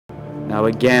Now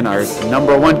again, our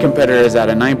 #1 competitor is at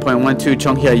a 9.12,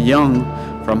 Chung Young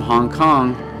from Hong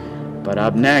Kong. But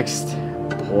up next,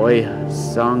 Pui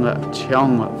Seng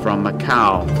Cheong from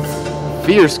Macau.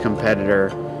 Fierce competitor,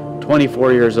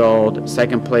 24 years old,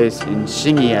 second place in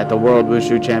Xingyi at the World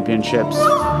Wushu Championships.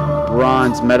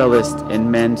 Bronze medalist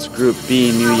in men's Group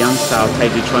B New Young Style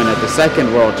Taijiquan at the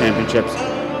second World Championships.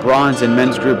 Bronze in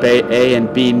men's Group A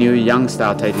and B New Young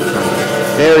Style Taijiquan.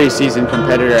 Very seasoned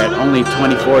competitor at only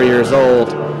 24 years old.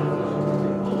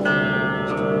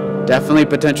 Definitely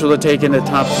potential to take in the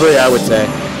top 3, I would say.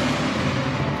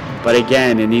 But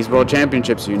again, in these World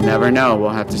Championships, you never know. We'll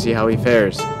have to see how he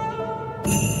fares.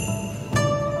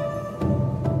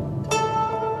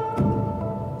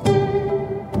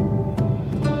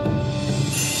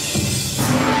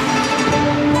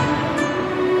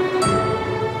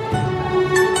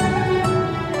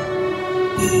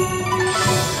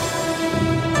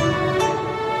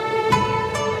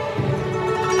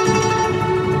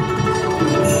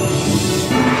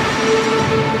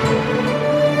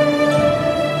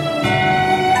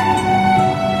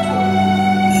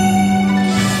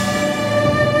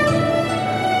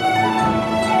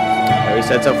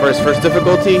 Sets up for his first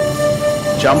difficulty.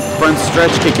 Jump front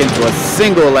stretch kick into a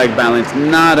single leg balance.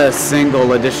 Not a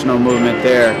single additional movement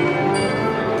there.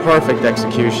 Perfect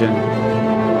execution.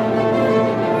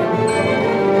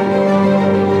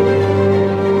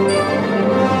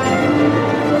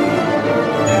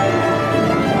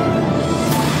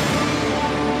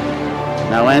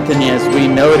 Now Anthony, as we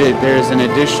noted, there's an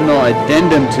additional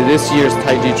addendum to this year's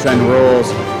Taijiquan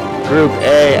rules. Group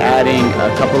A adding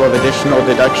a couple of additional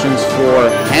deductions for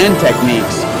hand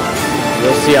techniques.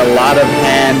 You'll see a lot of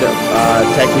hand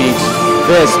techniques,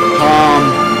 fist, palm,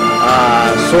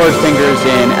 sword fingers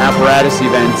in apparatus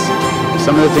events.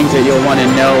 Some of the things that you'll want to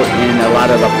know in a lot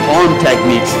of the palm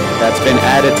techniques that's been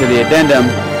added to the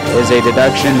addendum is a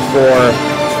deduction for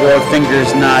 4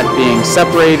 fingers not being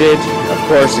separated, of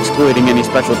course excluding any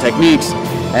special techniques.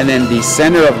 And then the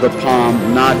center of the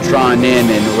palm not drawn in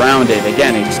and rounded,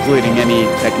 again, excluding any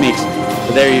techniques.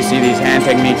 So there you see these hand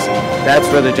techniques. That's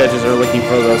where the judges are looking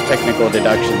for those technical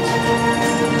deductions.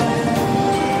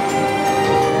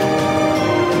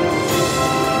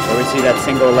 So we see that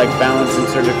single leg balance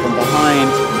inserted from behind.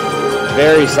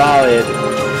 Very solid.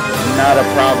 Not a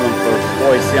problem for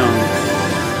Pui Seng.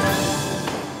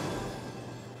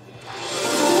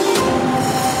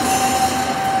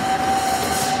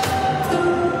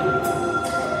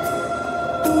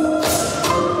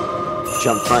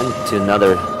 Jump front to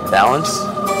another balance.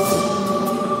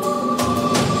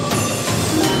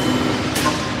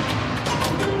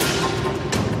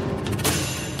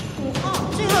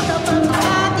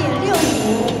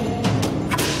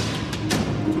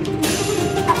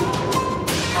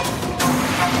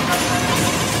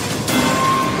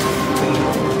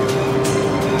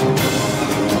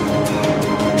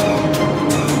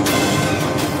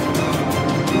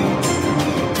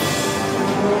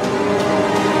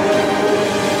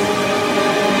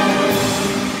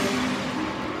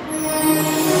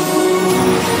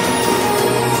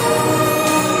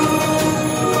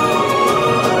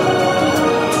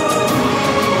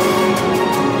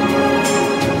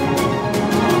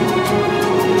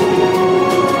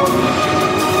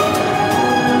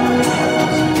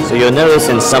 So you'll notice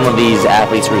in some of these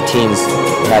athletes' routines,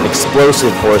 they have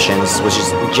explosive portions, which is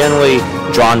generally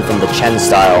drawn from the Chen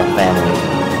style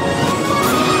family.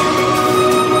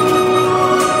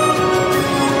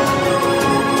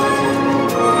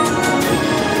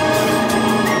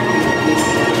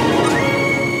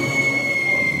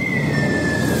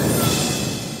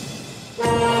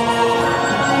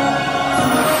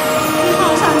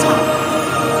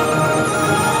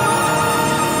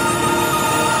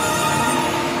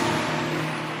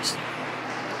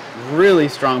 Really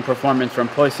strong performance from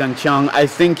Pui Seng Cheong. I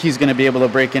think he's going to be able to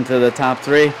break into the top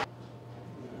 3.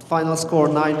 Final score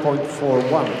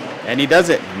 9.41. And he does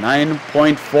it.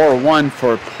 9.41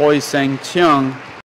 for Pui Seng Cheong.